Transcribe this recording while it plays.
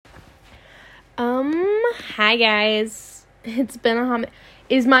Hi guys. It's been a hot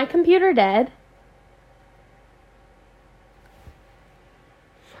Is my computer dead?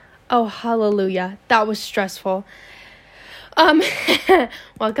 Oh, hallelujah. That was stressful.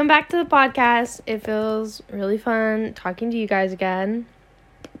 Welcome back to the podcast. It feels really fun talking to you guys again,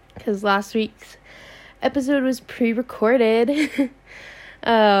 because last week's episode was pre-recorded.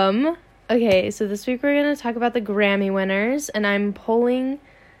 Okay, so this week we're going to talk about the Grammy winners, and I'm pulling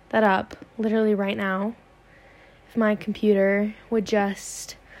that up literally right now. If my computer would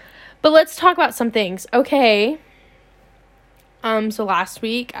just... But let's talk about some things. Okay. So last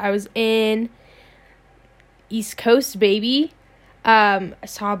week I was in East Coast, baby. I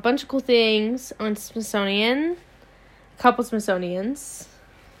saw a bunch of cool things on Smithsonian. A couple Smithsonians.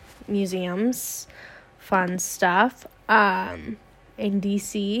 Museums. Fun stuff. In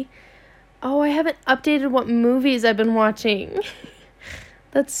DC. Oh, I haven't updated what movies I've been watching.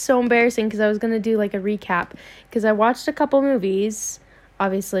 That's so embarrassing, because I was going to do like a recap. Because I watched a couple movies,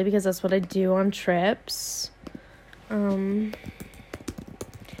 obviously, because that's what I do on trips. I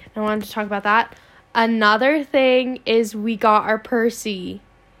wanted to talk about that. Another thing is we got our Percy.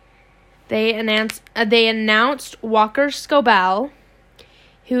 They announced Walker Scobell,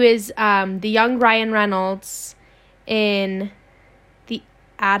 who is the young Ryan Reynolds in the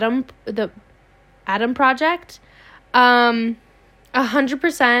Adam Project.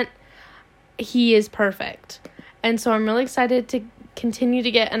 100%, he is perfect. And so I'm really excited to continue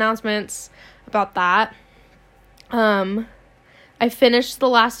to get announcements about that. I finished The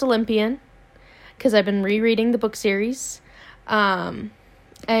Last Olympian, because I've been rereading the book series. And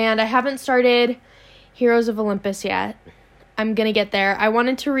I haven't started Heroes of Olympus yet. I'm going to get there. I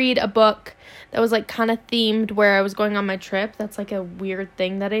wanted to read a book that was like kind of themed where I was going on my trip. That's like a weird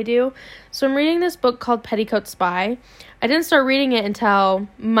thing that I do. So I'm reading this book called Petticoat Spy. I didn't start reading it until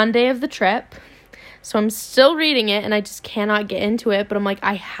Monday of the trip. So I'm still reading it and I just cannot get into it, but I'm like,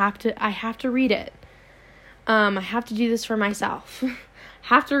 I have to read it. I have to do this for myself.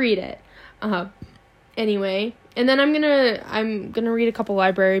 Have to read it. Anyway, and then I'm going to read a couple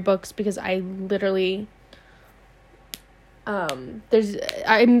library books, because I literally I'm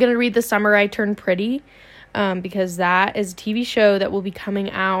going to read The Summer I Turned Pretty, because that is a TV show that will be coming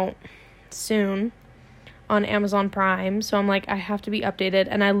out soon on Amazon Prime. So I'm like, I have to be updated.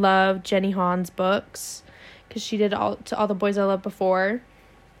 And I love Jenny Han's books, because she did All the Boys I Loved Before.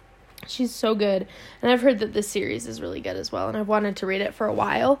 She's so good. And I've heard that this series is really good as well, and I've wanted to read it for a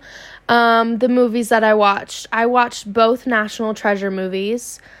while. The movies that I watched both National Treasure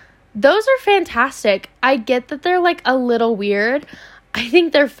movies. Those are fantastic. I get that they're like a little weird. I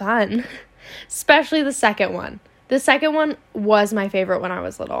think they're fun. Especially the second one. The second one was my favorite when I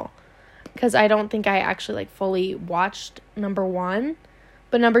was little, because I don't think I actually like fully watched number one,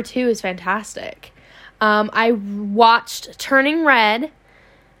 but number two is fantastic. I watched Turning Red,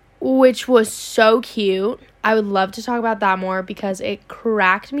 which was so cute. I would love to talk about that more, because it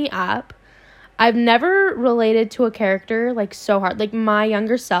cracked me up. I've never related to a character like so hard. Like, my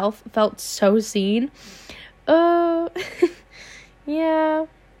younger self felt so seen. Yeah,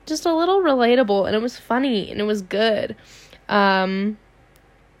 just a little relatable, and it was funny, and it was good.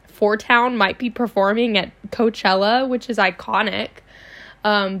 Four Town might be performing at Coachella, which is iconic,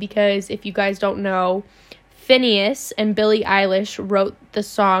 because if you guys don't know, Phineas and Billie Eilish wrote the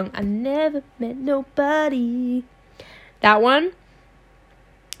song I Never Met Nobody. That one.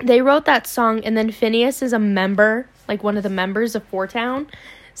 They wrote that song, and then Phineas is a member, like one of the members of Four Town.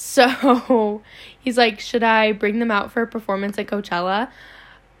 So he's like, should I bring them out for a performance at Coachella?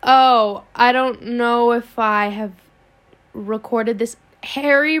 Oh, I don't know if I have recorded this.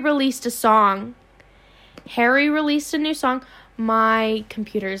 Harry released a song. Harry released a new song. My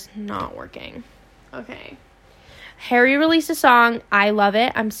computer's not working. Okay. Harry released a song. I love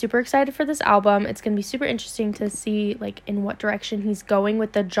it. I'm super excited for this album. It's going to be super interesting to see like in what direction he's going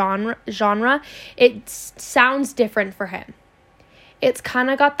with the genre. It sounds different for him. It's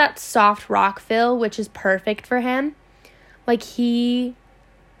kind of got that soft rock feel, which is perfect for him. Like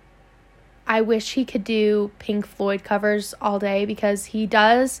I wish he could do Pink Floyd covers all day, because he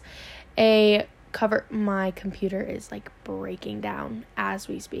does a cover. My computer is like breaking down as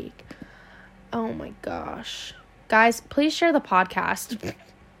we speak. Oh my gosh. Guys, please share the podcast.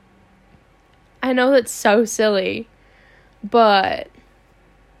 I know that's so silly, but,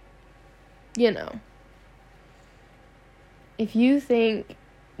 you know, if you think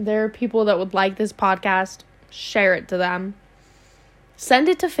there are people that would like this podcast, share it to them. Send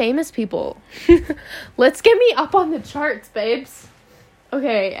it to famous people. Let's get me up on the charts, babes.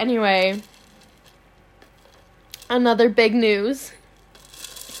 Okay, anyway, another big news.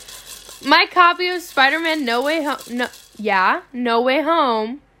 My copy of Spider-Man No Way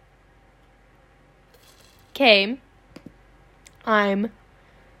Home came. I'm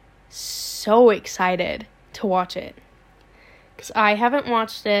so excited to watch it. Because I haven't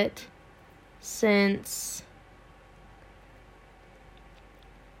watched it since...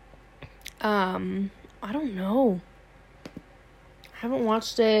 I don't know. I haven't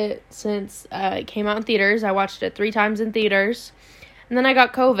watched it since it came out in theaters. I watched it 3 times in theaters. And then I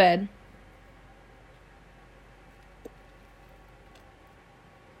got COVID.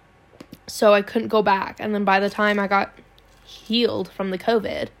 So I couldn't go back. And then by the time I got healed from the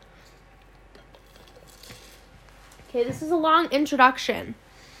COVID. Okay, this is a long introduction.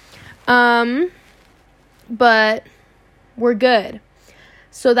 But we're good.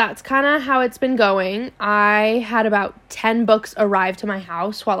 So that's kind of how it's been going. I had about 10 books arrive to my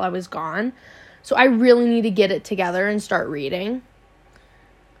house while I was gone. So I really need to get it together and start reading.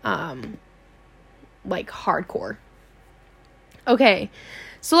 Like hardcore. Okay,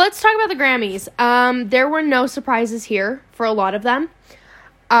 so let's talk about the Grammys. There were no surprises here for a lot of them.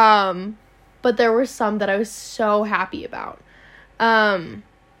 But there were some that I was so happy about.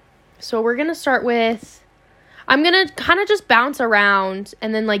 So we're going to start with... I'm going to kind of just bounce around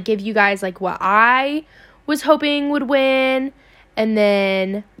and then, like, give you guys, like, what I was hoping would win. And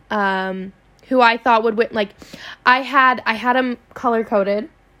then, who I thought would win. Like, I had them color-coded.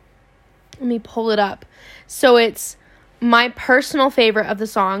 Let me pull it up. So it's my personal favorite of the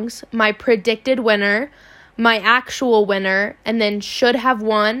songs, my predicted winner, my actual winner, and then should have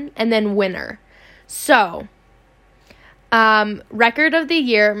won, and then winner. So... record of the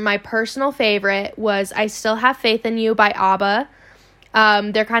year, my personal favorite was I Still Have Faith in You by ABBA.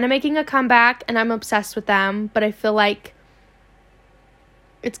 They're kind of making a comeback, and I'm obsessed with them, but I feel like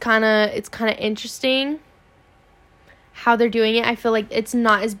it's kind of interesting how they're doing it. I feel like it's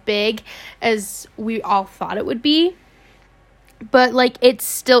not as big as we all thought it would be, but like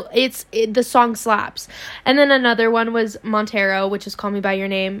the song slaps. And then another one was Montero, which is Call Me by Your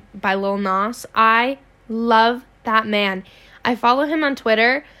Name by Lil Nas. I love that man. I follow him on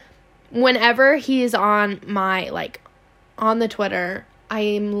Twitter. Whenever he is on the Twitter, I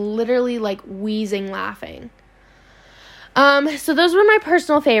am literally like wheezing laughing. So those were my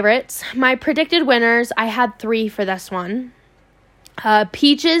personal favorites. My predicted winners, I had 3 for this one.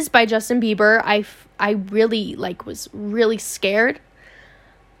 Peaches by Justin Bieber. I really was really scared.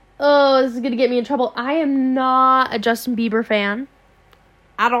 Oh, this is going to get me in trouble. I am not a Justin Bieber fan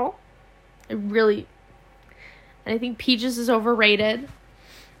at all. And I think Peaches is overrated.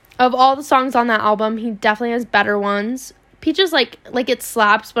 Of all the songs on that album, he definitely has better ones. Peaches, like it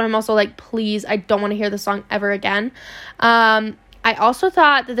slaps, but I'm also like, please, I don't want to hear the song ever again. I also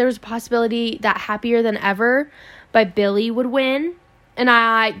thought that there was a possibility that Happier Than Ever by Billie would win. And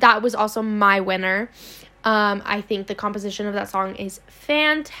that was also my winner. I think the composition of that song is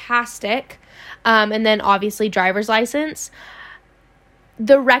fantastic. And then obviously Driver's License.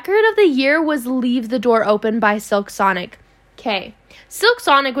 The record of the year was Leave the Door Open by Silk Sonic. Okay. Silk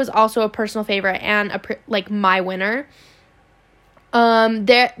Sonic was also a personal favorite and my winner.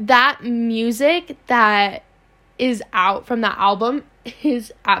 That music that is out from that album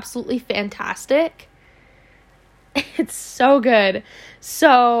is absolutely fantastic. It's so good.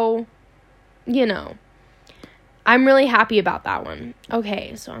 So, I'm really happy about that one.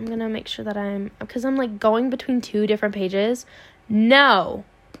 Okay, so I'm going to make sure that because I'm like going between 2 different pages. No,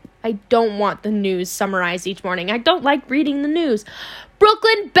 I don't want the news summarized each morning. I don't like reading the news.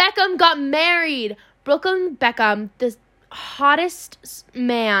 Brooklyn Beckham got married. Brooklyn Beckham, the hottest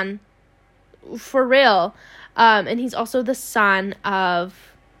man, for real. And he's also the son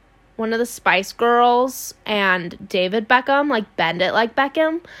of one of the Spice Girls and David Beckham, like Bend It Like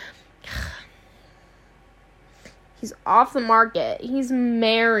Beckham. He's off the market. He's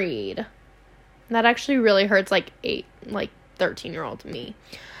married. That actually really hurts 13-year-old me.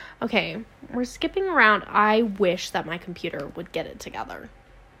 Okay, we're skipping around. I wish that my computer would get it together.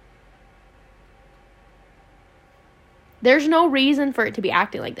 There's no reason for it to be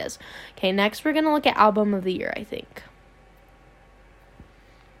acting like this. Okay, next we're going to look at Album of the Year, I think.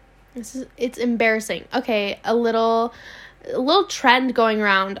 It's embarrassing. Okay, a little trend going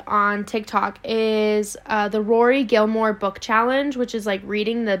around on TikTok is the Rory Gilmore book challenge, which is like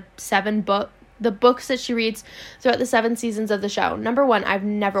reading the books that she reads throughout the 7 seasons of the show. Number 1, I've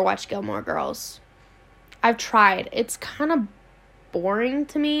never watched Gilmore Girls. I've tried. It's kind of boring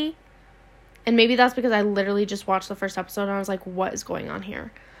to me. And maybe that's because I literally just watched the first episode and I was like, what is going on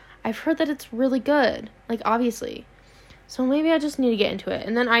here? I've heard that it's really good. Like, obviously. So maybe I just need to get into it.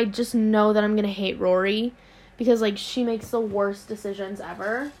 And then I just know that I'm going to hate Rory because, like, she makes the worst decisions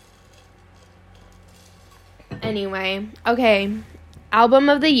ever. Anyway, okay. Album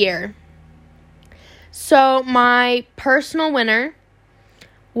of the year. So, my personal winner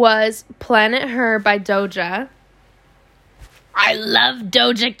was Planet Her by Doja. I love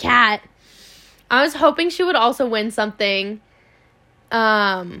Doja Cat. I was hoping she would also win something.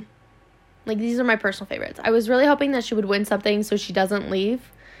 Like, these are my personal favorites. I was really hoping that she would win something so she doesn't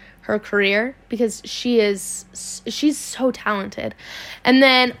leave her career, because she's so talented. And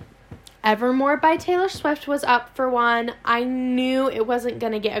then Evermore by Taylor Swift was up for one. I knew it wasn't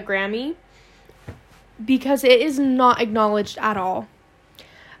going to get a Grammy because it is not acknowledged at all.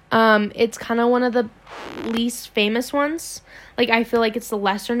 It's kind of one of the least famous ones. Like, I feel like it's the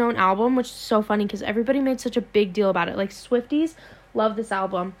lesser known album, which is so funny because everybody made such a big deal about it. Like, Swifties love this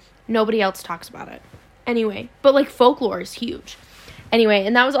album. Nobody else talks about it. Anyway, but like Folklore is huge. Anyway,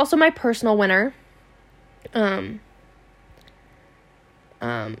 and that was also my personal winner.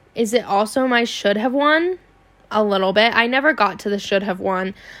 Is it also my should have won? A little bit. I never got to the should have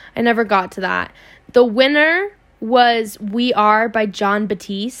won. I never got to that. The winner was We Are by Jon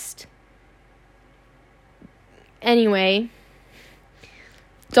Batiste. Anyway,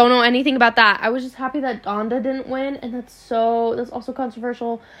 don't know anything about that. I was just happy that Donda didn't win, and that's also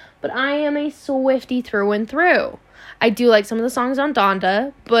controversial, but I am a Swiftie through and through. I do like some of the songs on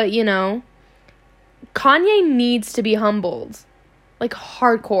Donda, but, you know, Kanye needs to be humbled. Like,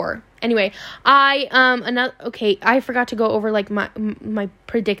 hardcore. Anyway, I forgot to go over, like, my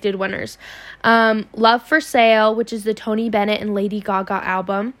predicted winners. Love for Sale, which is the Tony Bennett and Lady Gaga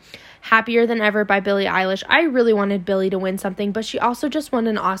album. Happier Than Ever by Billie Eilish. I really wanted Billie to win something, but she also just won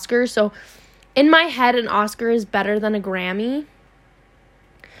an Oscar, so in my head, an Oscar is better than a Grammy,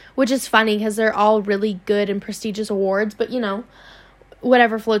 which is funny because they're all really good and prestigious awards, but, you know,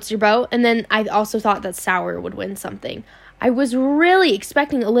 whatever floats your boat. And then I also thought that Sour would win something. I was really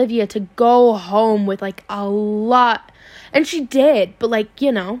expecting Olivia to go home with, like, a lot, and she did, but, like,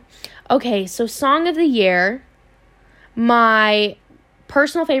 you know. Okay, so Song of the Year, my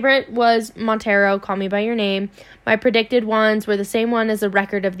personal favorite was Montero, Call Me By Your Name. My predicted ones were the same one as the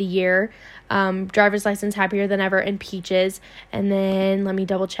Record of the Year, Driver's License, Happier Than Ever, and Peaches. And then, let me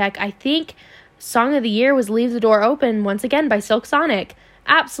double check, I think Song of the Year was Leave the Door Open, once again, by Silk Sonic.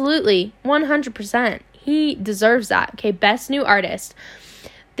 Absolutely, 100%. He deserves that. Okay, Best New Artist.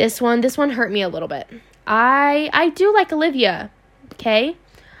 This one hurt me a little bit. I do like Olivia, okay?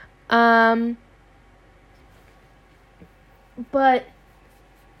 But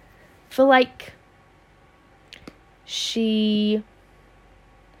feel like I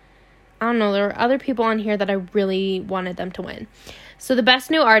don't know, there were other people on here that I really wanted them to win. So the Best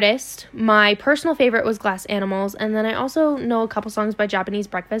New Artist, my personal favorite was Glass Animals, and then I also know a couple songs by Japanese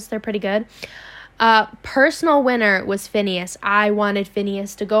Breakfast. They're pretty good. Personal winner was Phineas. I wanted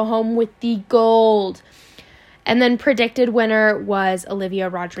Phineas to go home with the gold. And then predicted winner was Olivia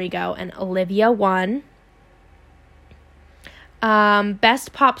Rodrigo, and Olivia won.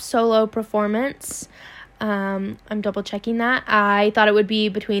 Best Pop Solo Performance. I'm double checking that. I thought it would be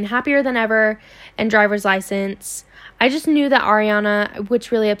between Happier Than Ever and Driver's License. I just knew that Ariana,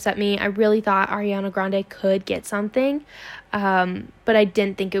 which really upset me, I really thought Ariana Grande could get something, but I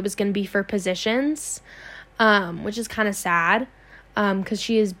didn't think it was going to be for Positions, which is kind of sad, because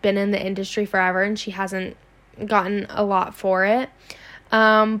she has been in the industry forever and she hasn't gotten a lot for it,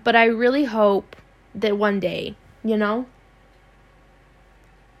 but I really hope that one day, you know.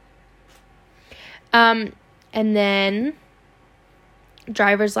 And then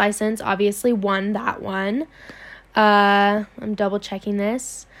Driver's License obviously won that one. I'm double checking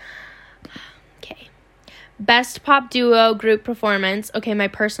this. Okay. Best Pop Duo Group Performance. Okay, my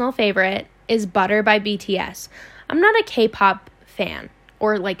personal favorite is Butter by BTS. I'm not a K-pop fan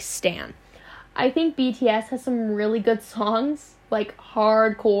or, like, stan. I think BTS has some really good songs, like,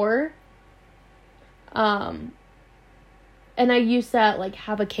 hardcore. And I used to, like,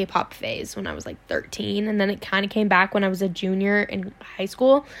 have a K-pop phase when I was, like, 13. And then it kind of came back when I was a junior in high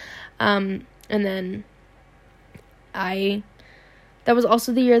school. And then that was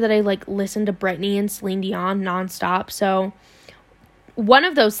also the year that I, like, listened to Britney and Celine Dion nonstop. So one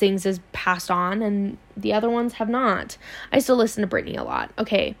of those things is passed on and the other ones have not. I still listen to Britney a lot.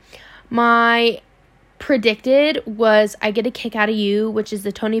 Okay. My predicted was I Get a Kick Out of You, which is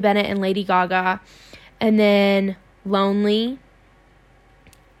the Tony Bennett and Lady Gaga. And then Lonely.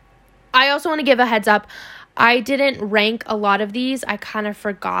 I also want to give a heads up. I didn't rank a lot of these. I kind of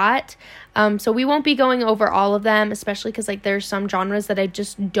forgot. So we won't be going over all of them, especially because, like, there's some genres that I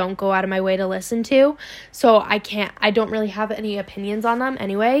just don't go out of my way to listen to. So I don't really have any opinions on them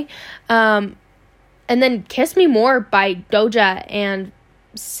anyway. And then Kiss Me More by Doja and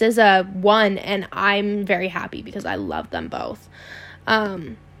SZA won, and I'm very happy because I love them both.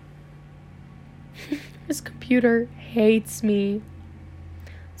 This computer hates me.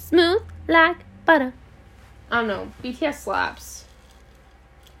 Smooth like butter. I don't know. BTS slaps.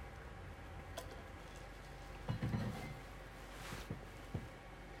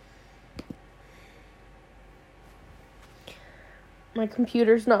 My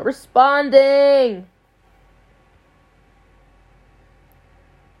computer's not responding.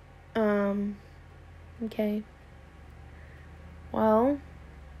 Okay. Well,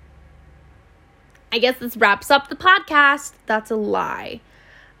 I guess this wraps up the podcast. That's a lie.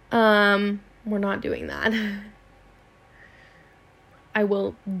 We're not doing that. I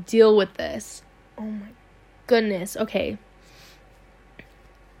will deal with this. Oh my goodness. Okay.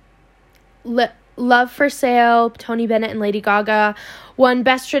 Love for Sale, Tony Bennett and Lady Gaga won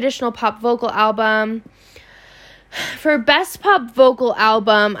Best Traditional Pop Vocal Album. For Best Pop Vocal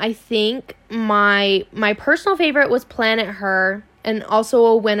Album, I think my personal favorite was Planet Her, and also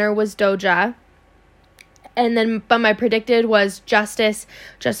a winner was Doja. But my predicted was Justice,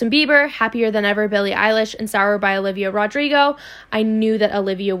 Justin Bieber, Happier Than Ever, Billie Eilish, and Sour by Olivia Rodrigo. I knew that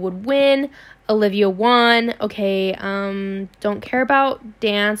Olivia would win. Olivia won. Okay, don't care about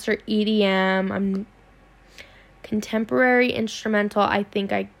dance or EDM. I'm contemporary instrumental. I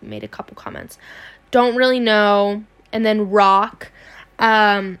think I made a couple comments. Don't really know. And then rock.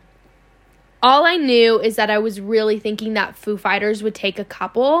 All I knew is that I was really thinking that Foo Fighters would take a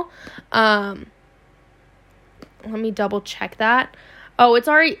couple. Let me double check that. Oh, it's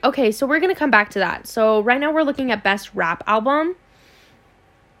already... Okay, so we're going to come back to that. So right now we're looking at Best Rap Album.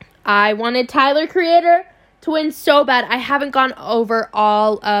 I wanted Tyler, Creator, to win so bad. I haven't gone over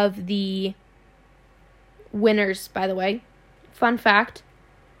all of the winners, by the way. Fun fact.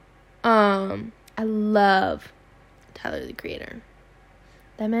 I love Tyler, the Creator.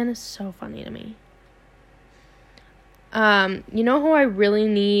 That man is so funny to me. You know who I really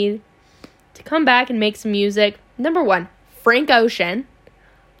need to come back and make some music? Number 1, Frank Ocean.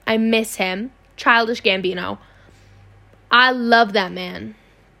 I miss him. Childish Gambino. I love that man.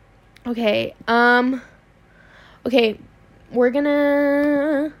 Okay, we're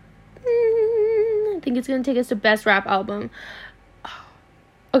gonna, I think it's gonna take us to Best Rap Album.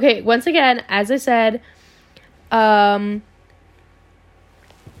 Okay, once again, as I said, I'm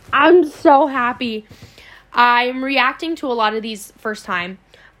so happy. I'm reacting to a lot of these first time.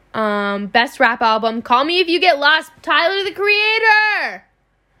 Best Rap Album, Call Me If You Get Lost, Tyler, the Creator!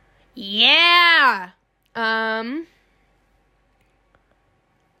 Yeah!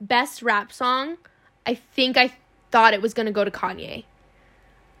 Best Rap Song, I think I thought it was going to go to Kanye.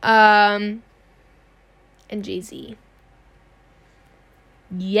 And Jay-Z.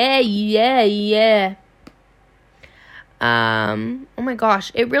 Yeah. Oh my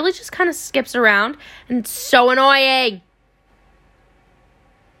gosh, it really just kind of skips around, and it's so annoying.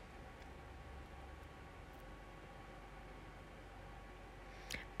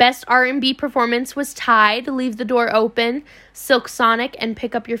 Best R&B performance was tied, Leave the Door Open, Silk Sonic, and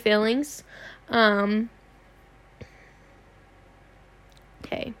Pick Up Your Feelings. Okay.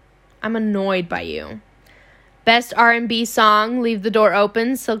 I'm annoyed by you. Best R&B song, Leave the Door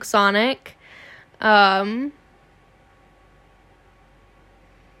Open, Silk Sonic. I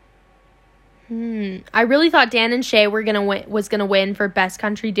really thought Dan and Shay was gonna win for Best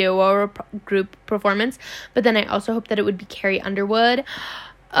Country Duo or Group Performance, but then I also hoped that it would be Carrie Underwood.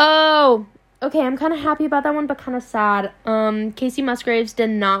 Oh, okay, I'm kind of happy about that one, but kind of sad. Casey Musgraves did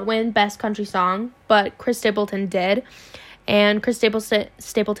not win Best Country Song, but Chris Stapleton did. And Chris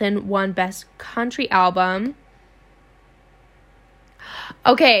Stapleton won Best Country Album.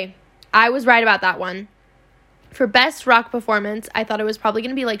 Okay, I was right about that one. For Best Rock Performance, I thought it was probably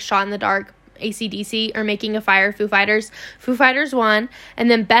going to be like Shot in the Dark, AC/DC, or Making a Fire, Foo Fighters. Foo Fighters won.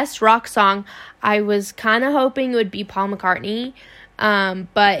 And then Best Rock Song, I was kind of hoping it would be Paul McCartney.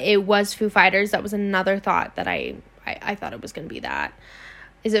 But it was Foo Fighters. That was another thought that I thought it was going to be that.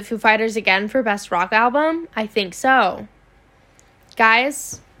 Is it Foo Fighters again for Best Rock Album? I think so.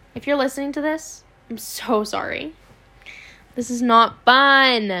 Guys, if you're listening to this, I'm so sorry. This is not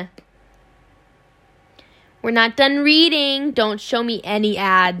fun. We're not done reading. Don't show me any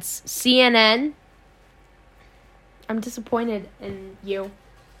ads. CNN. I'm disappointed in you.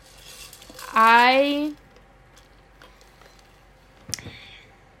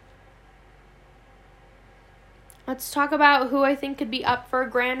 Let's talk about who I think could be up for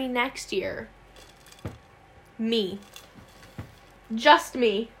a Grammy next year. Me. Just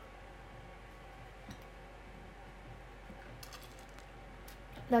me.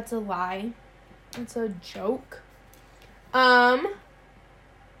 That's a lie. That's a joke.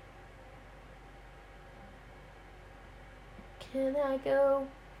 Can I go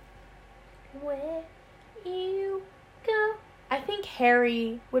where you go? I think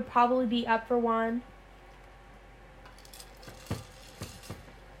Harry would probably be up for one.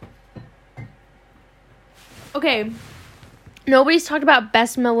 Okay. Nobody's talked about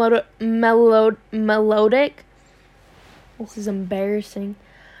best melodic. This is embarrassing.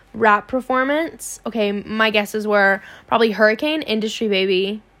 Rap performance. Okay, my guesses were probably Hurricane, Industry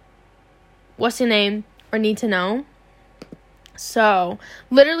Baby, What's Your Name, or Need to Know. So,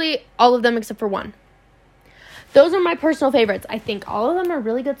 literally all of them except for one. Those are my personal favorites. I think all of them are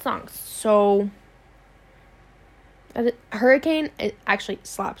really good songs. So, Hurricane, it actually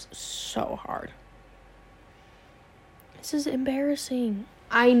slaps so hard. This is embarrassing.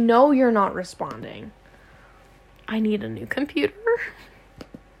 I know you're not responding. I need a new computer.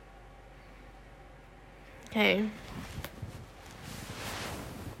 Okay.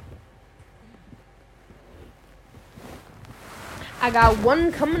 I got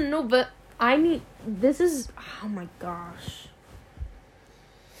one coming over. This is, oh my gosh.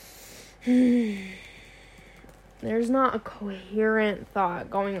 There's not a coherent thought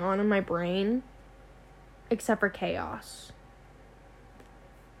going on in my brain except for chaos.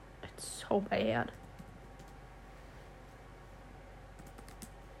 It's so bad.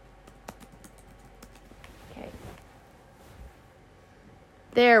 Okay.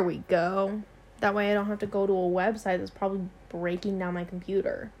 There we go. That way I don't have to go to a website that's probably breaking down my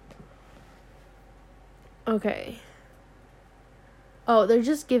computer. Okay. Oh, they're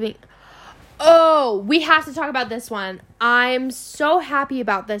just giving... Oh, we have to talk about this one. I'm so happy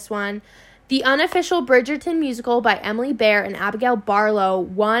about this one. The unofficial Bridgerton musical by Emily Bear and Abigail Barlow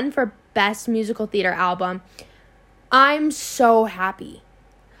won for Best Musical Theater Album. I'm so happy.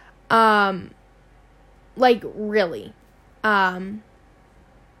 Like, really.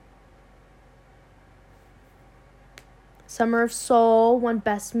 Summer of Soul won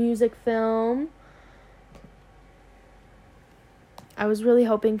Best Music Film. I was really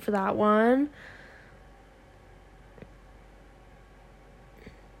hoping for that one.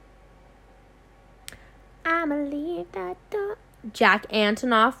 I'ma leave that door. Jack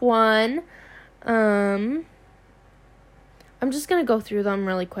Antonoff won. I'm just gonna go through them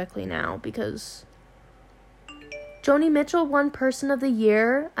really quickly now because Joni Mitchell won Person of the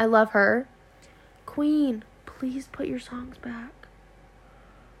Year. I love her. Queen, please put your songs back.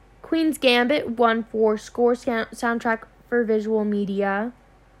 Queen's Gambit won for score soundtrack for visual media.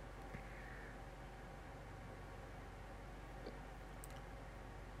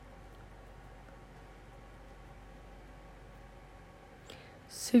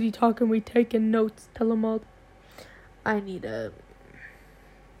 City talking, we taking notes. Tell them all. I don't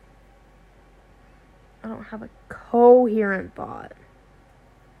have a coherent thought.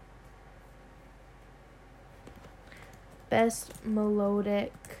 Best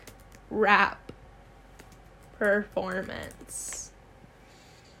melodic rap performance.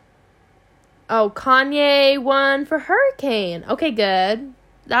 Oh, Kanye won for Hurricane. Okay, good.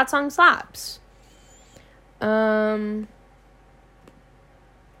 That song slaps.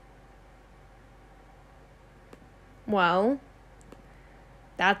 Well,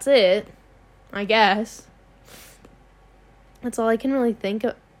 that's it, I guess. That's all I can really think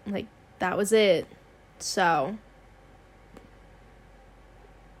of. Like, that was it. So,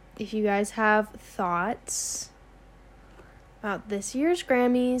 if you guys have thoughts about this year's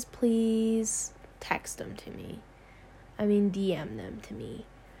Grammys, please text them to me. I mean, DM them to me.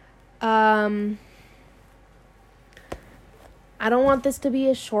 I don't want this to be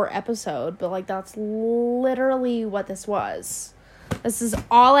a short episode, but, like, that's literally what this was. This is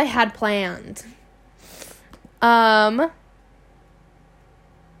all I had planned. I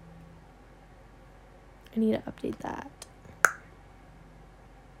need to update that.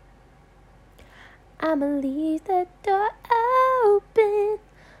 I'ma leave the door open.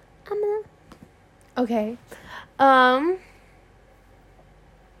 Okay.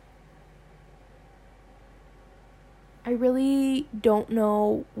 I really don't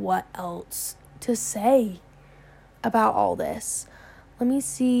know what else to say about all this. Let me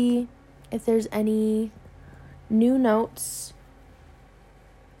see if there's any new notes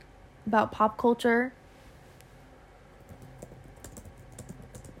about pop culture.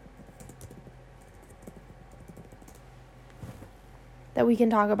 That we can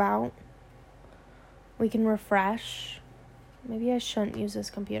talk about. We can refresh. Maybe I shouldn't use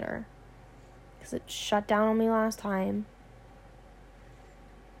this computer because it shut down on me last time.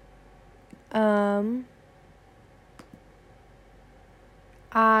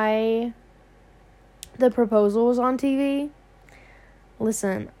 The Proposal was on TV.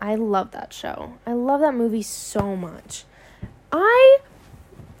 Listen, I love that show. I love that movie so much.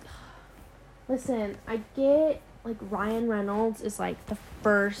 Listen, I get, like, Ryan Reynolds is, like, the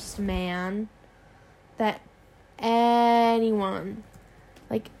first man that anyone,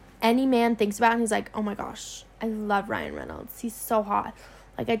 like, any man thinks about, and he's like, oh my gosh, I love Ryan Reynolds. He's so hot.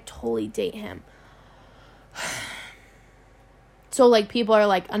 Like, I'd totally date him. So, like, people are,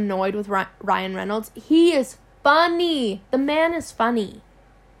 like, annoyed with Ryan Reynolds. He is funny. The man is funny.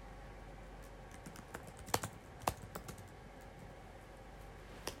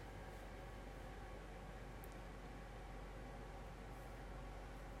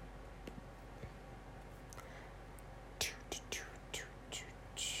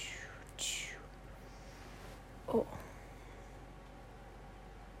 Oh.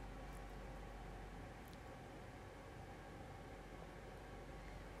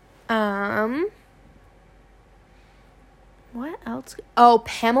 What else? Oh,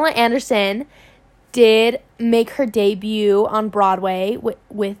 Pamela Anderson did make her debut on Broadway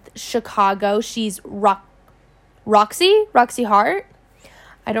with Chicago. She's Roxy Hart.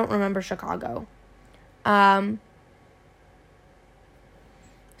 I don't remember Chicago.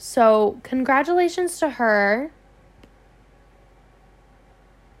 So congratulations to her.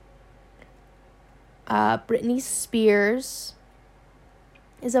 Britney Spears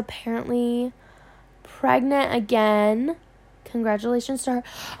is apparently pregnant again. Congratulations to her.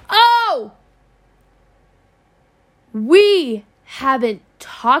 Oh! We haven't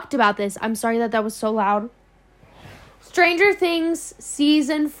talked about this. I'm sorry that was so loud. Stranger Things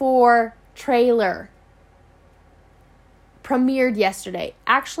Season 4 trailer premiered yesterday.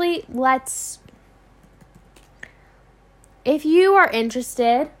 Actually, if you are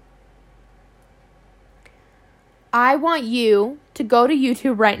interested, I want you to go to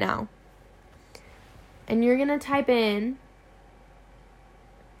YouTube right now. And you're going to type in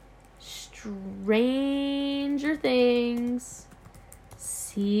Stranger Things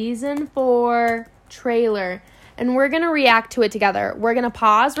Season 4 trailer. And we're going to react to it together. We're going to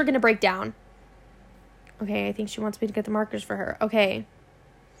pause. We're going to break down. Okay, I think she wants me to get the markers for her. Okay.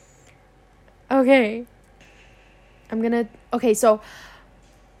 Okay, so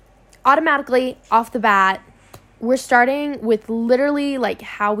automatically off the bat, we're starting with literally, like,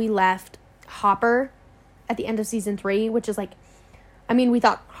 how we left Hopper at the end of season 3, which is, like, I mean, we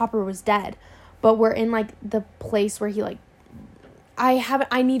thought Hopper was dead, but we're in, like, the place where he, like,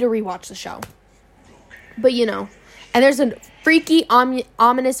 I need to rewatch the show. But, you know, and there's a freaky,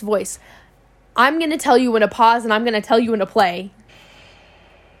 ominous voice. I'm going to tell you when to pause, and I'm going to tell you when to play.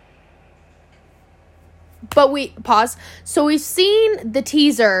 But pause. So we've seen the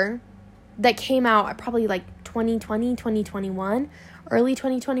teaser that came out probably, like, 2020, 2021, early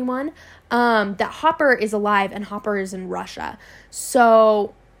 2021, that Hopper is alive and Hopper is in Russia.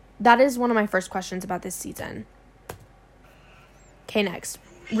 So that is one of my first questions about this season. Okay, next.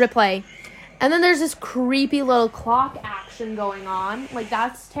 Replay. And then there's this creepy little clock action going on. Like,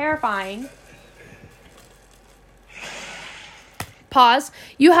 that's terrifying. Pause.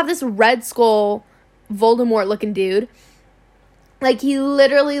 You have this Red Skull Voldemort looking dude. Like, he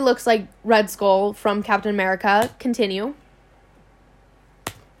literally looks like Red Skull from Captain America. Continue.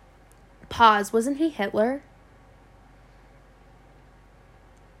 Pause. Wasn't he Hitler?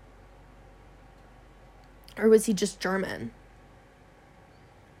 Or was he just German?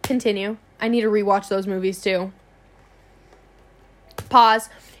 Continue. I need to rewatch those movies too. Pause.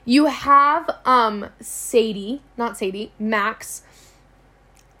 You have Max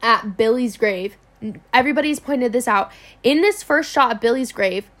at Billy's grave. Everybody's pointed this out. In this first shot of Billy's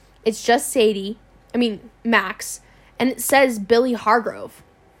grave, it's just Max, and it says Billy Hargrove.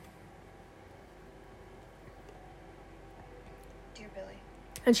 Dear Billy.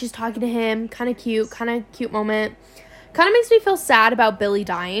 And she's talking to him, kind of cute moment. Kind of makes me feel sad about Billy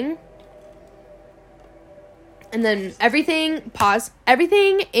dying. And then everything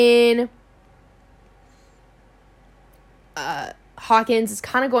in Hawkins is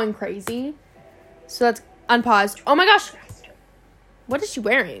kind of going crazy. So let's unpause. Oh my gosh. What is she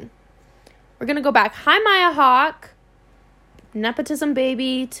wearing? We're going to go back. Hi, Maya Hawk. Nepotism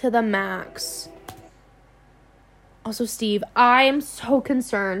baby to the max. Also, Steve. I am so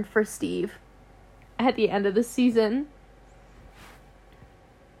concerned for Steve at the end of the season.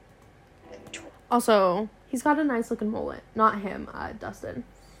 Also, he's got a nice looking mullet. Not him, Dustin.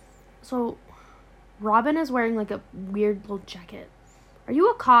 So, Robin is wearing like a weird little jacket. Are you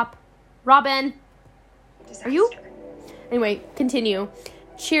a cop? Robin! Disaster. Are you? Anyway, continue.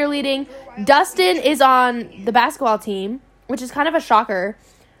 Cheerleading. Dustin is on the basketball team, which is kind of a shocker.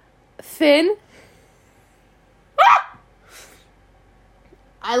 Finn.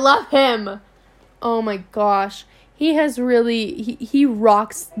 I love him. Oh my gosh. He has really, he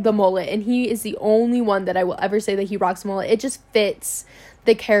rocks the mullet, and he is the only one that I will ever say that he rocks the mullet. It just fits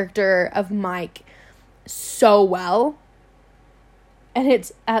the character of Mike so well. And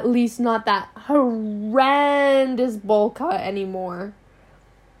it's at least not that horrendous bowl cut anymore.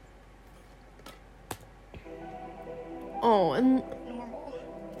 Oh, and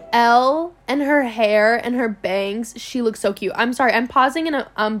Elle and her hair and her bangs, she looks so cute. I'm sorry, I'm pausing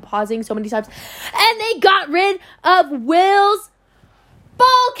so many times. And they got rid of Will's bowl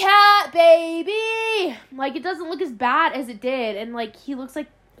cut, baby. Like, it doesn't look as bad as it did. And, like, he looks like,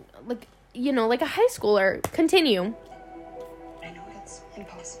 you know, like a high schooler. Continue. I know it's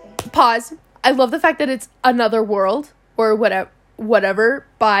impossible. Pause. I love the fact that it's Another World or whatever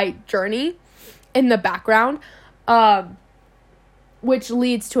by Journey in the background. Which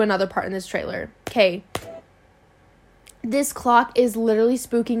leads to another part in this trailer. Okay. This clock is literally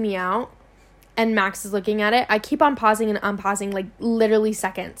spooking me out. And Max is looking at it. I keep on pausing and unpausing, like, literally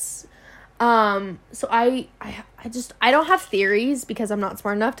seconds. So I don't have theories because I'm not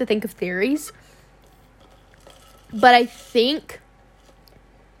smart enough to think of theories. But I think...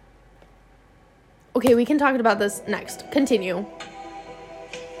 Okay, we can talk about this next. Continue.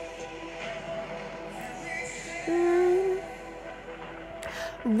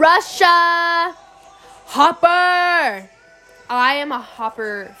 Russia! Hopper! I am a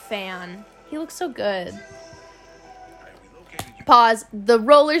Hopper fan. He looks so good. Pause. The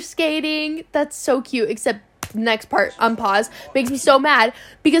roller skating. That's so cute. Except next part, unpause. Makes me so mad.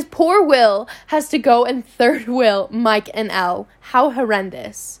 Because poor Will has to go and third wheel Mike and Elle. How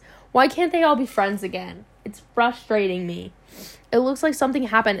horrendous. Why can't they all be friends again? It's frustrating me. It looks like something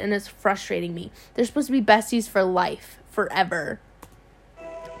happened and it's frustrating me. They're supposed to be besties for life. Forever.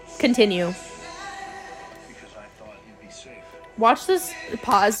 Continue. Because I thought you'd be safe. Watch this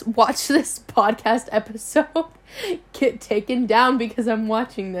podcast episode get taken down because I'm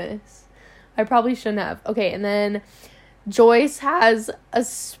watching this. I probably shouldn't have. Okay, and then Joyce has a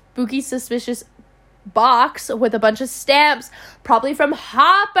spooky, suspicious box with a bunch of stamps, probably from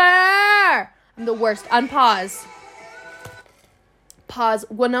Hopper. I'm the worst. Unpause. Pause.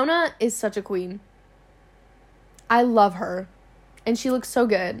 Winona is such a queen. I love her. And she looks so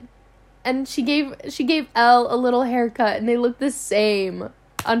good. And she gave Elle a little haircut and they look the same.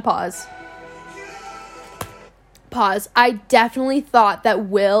 Unpause. Pause. I definitely thought that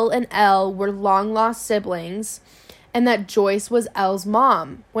Will and Elle were long lost siblings and that Joyce was Elle's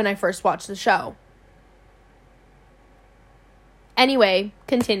mom when I first watched the show. Anyway,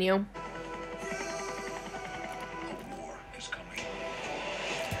 continue.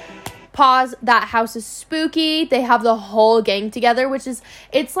 Pause. That house is spooky. They have the whole gang together, which is,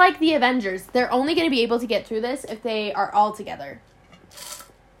 it's like the Avengers. They're only going to be able to get through this if they are all together.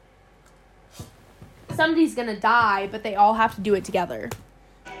 Somebody's going to die, but they all have to do it together.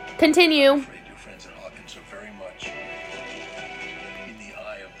 Continue. I'm afraid your friends at Hawkins are very much in the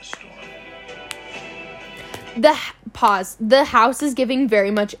eye of the storm. Pause. The house is giving very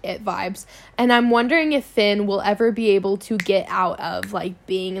much It vibes. And I'm wondering if Finn will ever be able to get out of, like,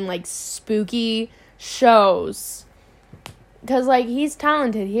 being in, like, spooky shows. Because, like, he's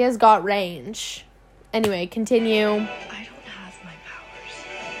talented. He has got range. Anyway, continue. I don't have my powers.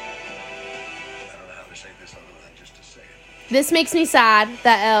 I don't know how to say this other than just to say it. This makes me sad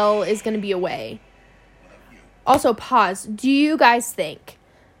that Elle is going to be away. Also, pause. Do you guys think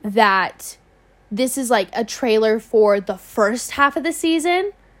that this is, like, a trailer for the first half of the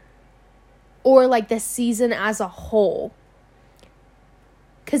season? Or, like, the season as a whole?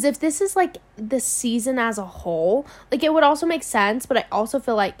 Because if this is, like, the season as a whole, like, it would also make sense. But I also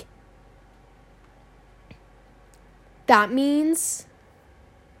feel like that means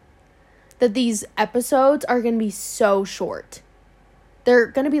that these episodes are going to be so short. They're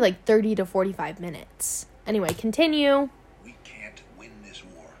going to be, like, 30 to 45 minutes. Anyway, continue. We can't win this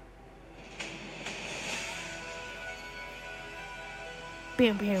war.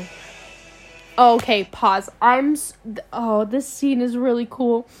 Bam, bam. Okay, pause. This scene is really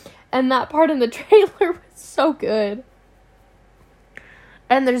cool. And that part in the trailer was so good.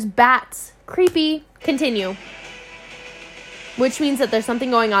 And there's bats. Creepy. Continue. Which means that there's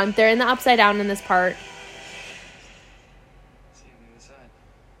something going on. They're in the upside down in this part.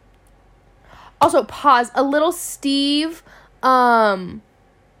 Also, pause. A little Steve,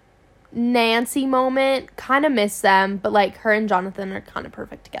 Nancy moment. Kind of miss them. But, like, her and Jonathan are kind of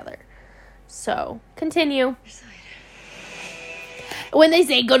perfect together. So, continue. When they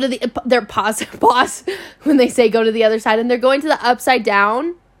say go to pause. When they say go to the other side and they're going to the upside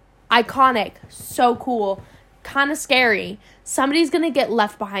down. Iconic. So cool. kind of scary. Somebody's going to get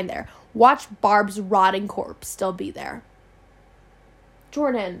left behind there. Watch Barb's rotting corpse still be there.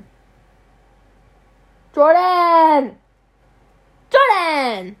 Jordan. Jordan!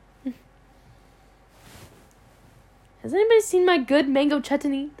 Jordan! Has anybody seen my good mango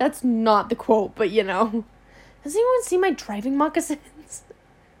chutney? That's not the quote, but you know. Has anyone seen my driving moccasins?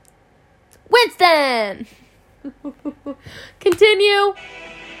 Winston! Continue.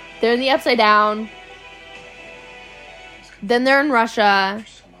 They're in the Upside Down. Then they're in Russia.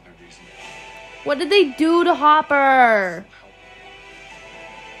 What did they do to Hopper?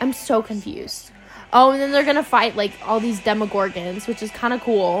 I'm so confused. Oh, and then they're gonna fight, like, all these Demogorgons, which is kind of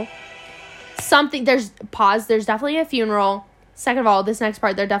cool. There's definitely a funeral. Second of all, this next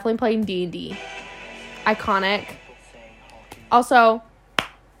part, they're definitely playing D&D. Iconic. Also,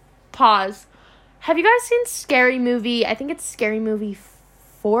 pause. Have you guys seen Scary Movie? I think it's Scary Movie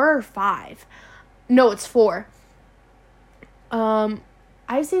 4 or 5. No, it's 4. I've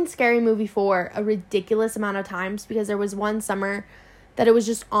seen Scary Movie 4 a ridiculous amount of times because there was one summer that it was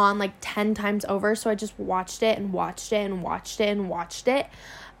just on like 10 times over. So I just watched it and watched it and watched it and watched it.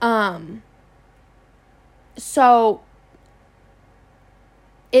 So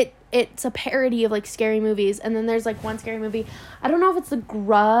it's a parody of like scary movies, and then there's like one scary movie. I don't know if it's The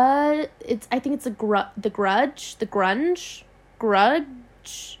Grudge. I think it's the Grudge.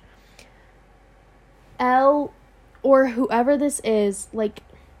 Or whoever this is, like,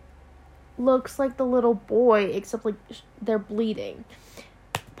 looks like the little boy, except like they're bleeding.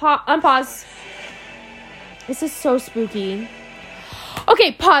 Unpause. This is so spooky.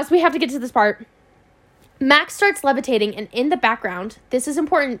 Okay, pause. We have to get to this part. Max starts levitating, and in the background, this is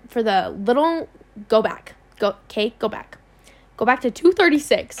important for the little... Go back. Go back. Go back to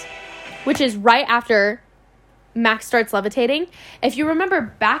 2:36, which is right after Max starts levitating. If you remember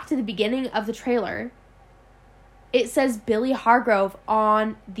back to the beginning of the trailer, it says Billy Hargrove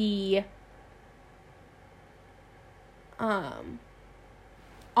on the... on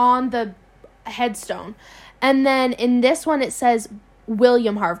the headstone. And then in this one, it says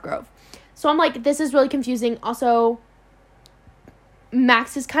William Hargrove. So I'm like, this is really confusing. Also,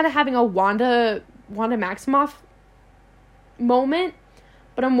 Max is kind of having a Wanda Maximoff moment,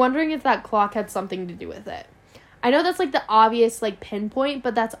 but I'm wondering if that clock had something to do with it. I know that's like the obvious like pinpoint,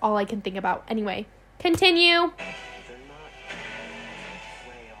 but that's all I can think about. Anyway, continue.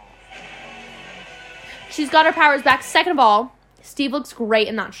 She's got her powers back. Second of all, Steve looks great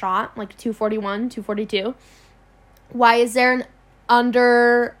in that shot, like 241, 242. Why is there an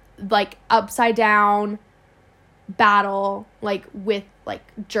upside down battle, like, with, like,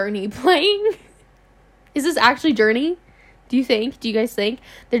 Journey playing? Is this actually Journey? Do you guys think?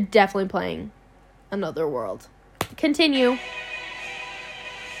 They're definitely playing Another World. Continue.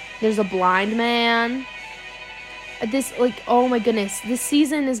 There's a blind man. This, like, oh my goodness. This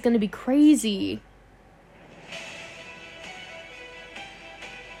season is gonna be crazy.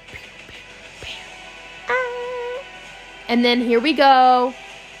 And then here we go.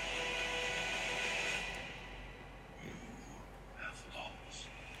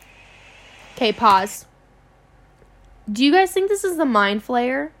 Okay, pause. Do you guys think this is the Mind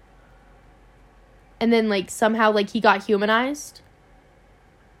Flayer? And then, like, somehow, like, he got humanized?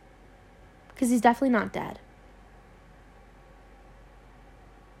 Because he's definitely not dead.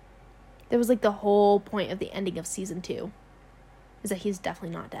 That was, like, the whole point of the ending of season 2. Is that he's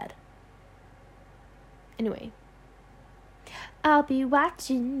definitely not dead. Anyway. I'll be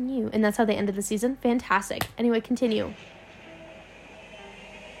watching you. And that's how they ended the season. Fantastic. Anyway, continue.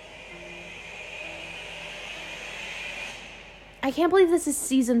 I can't believe this is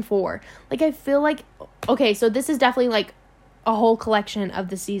season 4. Like, I feel like... Okay, so this is definitely, like, a whole collection of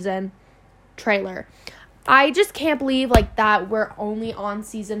the season trailer. I just can't believe, like, that we're only on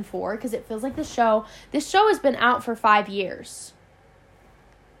season 4. Because it feels like this show has been out for 5 years.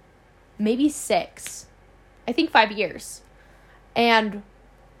 Maybe 6. I think 5 years. And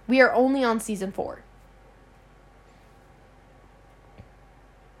we are only on season 4.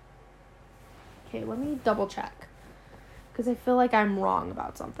 Okay, let me double check. Because I feel like I'm wrong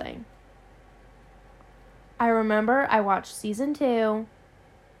about something. I remember I watched season 2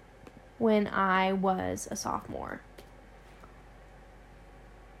 when I was a sophomore.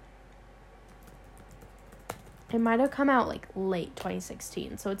 It might have come out like late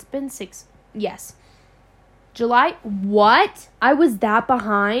 2016. So it's been 6... Yes. July... What? I was that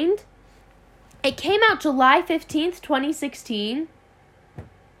behind? It came out July 15th, 2016.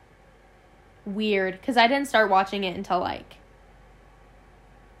 Weird. Because I didn't start watching it until like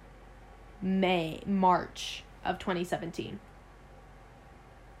March of 2017.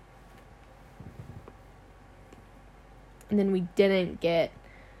 And then we didn't get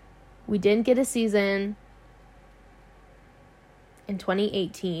a season in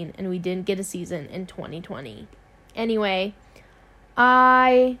 2018, and we didn't get a season in 2020. Anyway,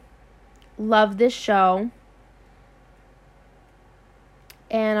 I love this show,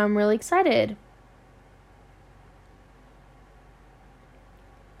 and I'm really excited.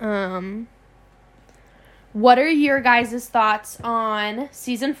 What are your guys' thoughts on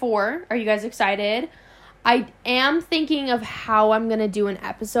season 4? Are you guys excited? I am thinking of how I'm going to do an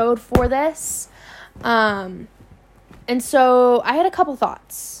episode for this. And so I had a couple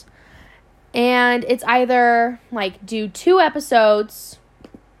thoughts. And it's either, like, do 2 episodes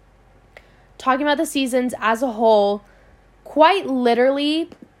talking about the seasons as a whole, quite literally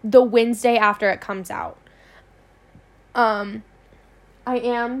the Wednesday after it comes out. I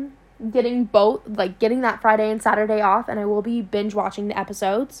am getting both, like, getting that Friday and Saturday off, and I will be binge watching the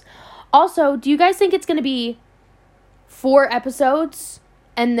episodes. Also, do you guys think it's going to be 4 episodes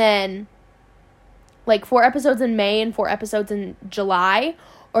and then, like, 4 episodes in May and 4 episodes in July?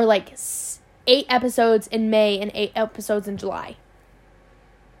 Or, like, 8 episodes in May and 8 episodes in July?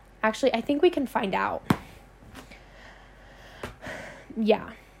 Actually, I think we can find out.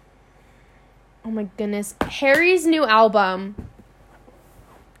 Yeah. Oh, my goodness. Harry's new album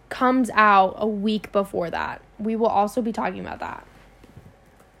comes out a week before that. We will also be talking about that.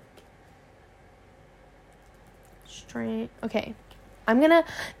 Okay.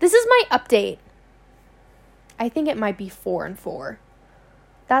 This is my update. I think it might be 4 and 4.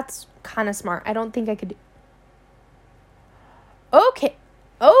 That's kind of smart. I don't think I could. Okay.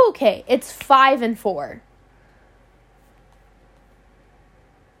 It's 5 and 4.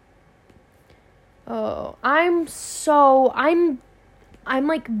 Oh, I'm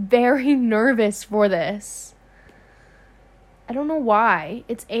like very nervous for this. I don't know why.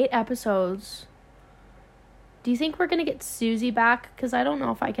 It's 8 episodes. Do you think we're going to get Susie back? Because I don't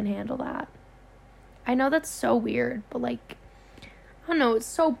know if I can handle that. I know that's so weird, but, like, I don't know. It's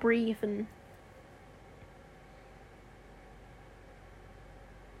so brief and...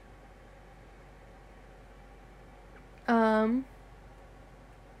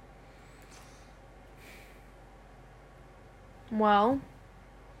 Well,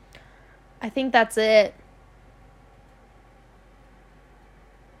 I think that's it.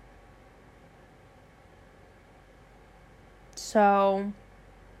 So,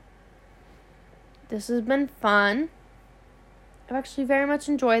 this has been fun. I've actually very much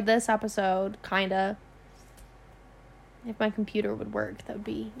enjoyed this episode, kinda. If my computer would work, that would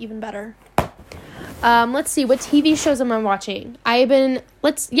be even better. Let's see, what TV shows am I watching?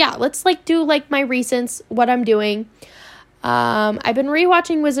 Let's do, like, my recents, what I'm doing. I've been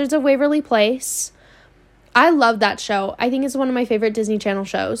rewatching Wizards of Waverly Place. I love that show. I think it's one of my favorite Disney Channel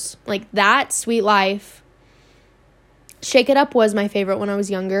shows. Like, that, Sweet Life. Shake It Up was my favorite when I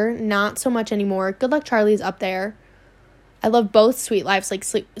was younger. Not so much anymore. Good Luck Charlie's up there. I love both Sweet Lives, like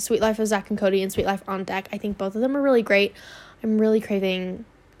Sweet Life of Zach and Cody and Sweet Life on Deck. I think both of them are really great. I'm really craving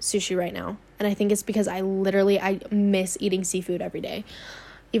sushi right now. And I think it's because I miss eating seafood every day.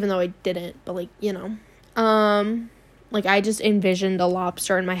 Even though I didn't, but, like, you know. Like, I just envisioned a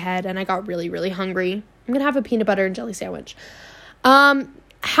lobster in my head and I got really, really hungry. I'm gonna have a peanut butter and jelly sandwich.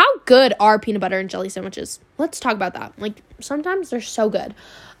 How good are peanut butter and jelly sandwiches? Let's talk about that. Like, sometimes they're so good.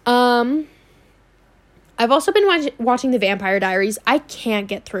 I've also been watching The Vampire Diaries. I can't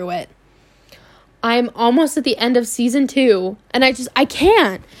get through it. I'm almost at the end of season 2, and I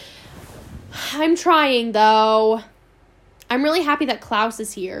can't. I'm trying, though. I'm really happy that Klaus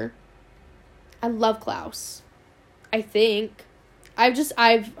is here. I love Klaus. I think. I've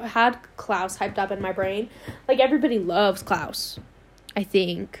had Klaus hyped up in my brain. Like, everybody loves Klaus, I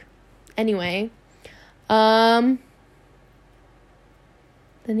think. Anyway. Any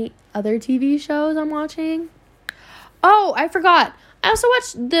other TV shows I'm watching? Oh, I forgot. I also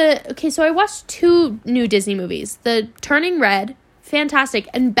watched I watched 2 new Disney movies. The Turning Red, fantastic,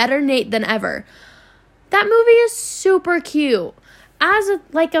 and Better Nate Than Ever. That movie is super cute. As a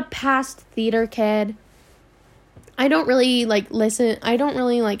past theater kid, I don't really,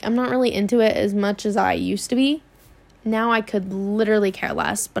 I'm not really into it as much as I used to be. Now I could literally care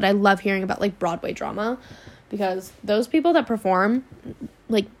less, but I love hearing about, like, Broadway drama, because those people that perform,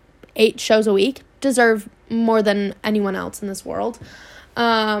 like, 8 shows a week deserve more than anyone else in this world.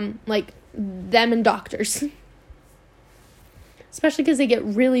 Like, them and doctors. Especially because they get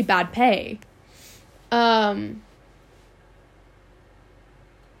really bad pay. And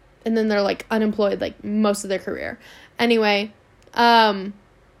then they're, like, unemployed, like, most of their career. Anyway, I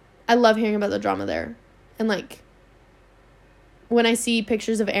love hearing about the drama there. And, like, when I see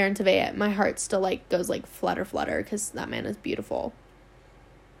pictures of Aaron Tveit, my heart still, like, goes, like, flutter, because that man is beautiful.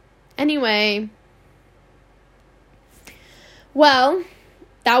 Anyway, well,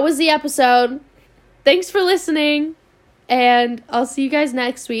 that was the episode. Thanks for listening, and I'll see you guys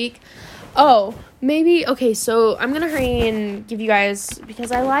next week. Oh, maybe, okay, so I'm gonna hurry and give you guys,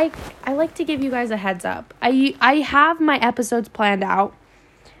 because I like to give you guys a heads up. I have my episodes planned out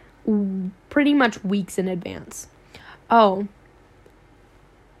pretty much weeks in advance. Oh,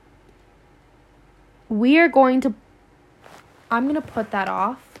 I'm gonna put that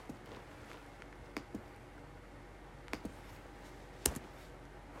off.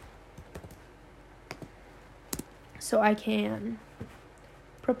 So I can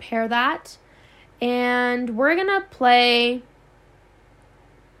prepare that. And we're gonna play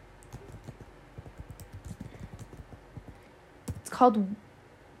it's called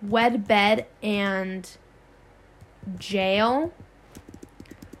Wed, Bed, and Jail.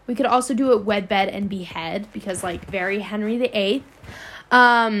 We could also do it Wed, Bed, and Behead, because, like, very Henry VIII.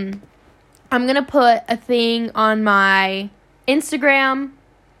 I'm gonna put a thing on my Instagram,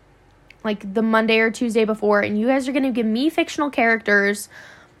 like, the Monday or Tuesday before, and you guys are gonna give me fictional characters,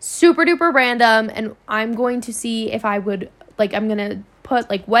 super duper random, and I'm going to see if I would, like, I'm gonna put,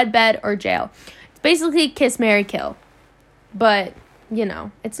 like, Wed, Bed, or Jail. It's basically Kiss, Marry, Kill, but, you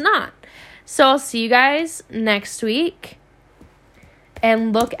know, it's not. So I'll see you guys next week,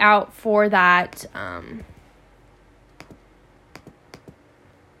 and look out for that, and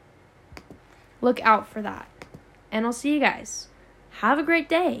I'll see you guys. Have a great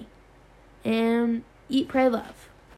day, and eat, pray, love.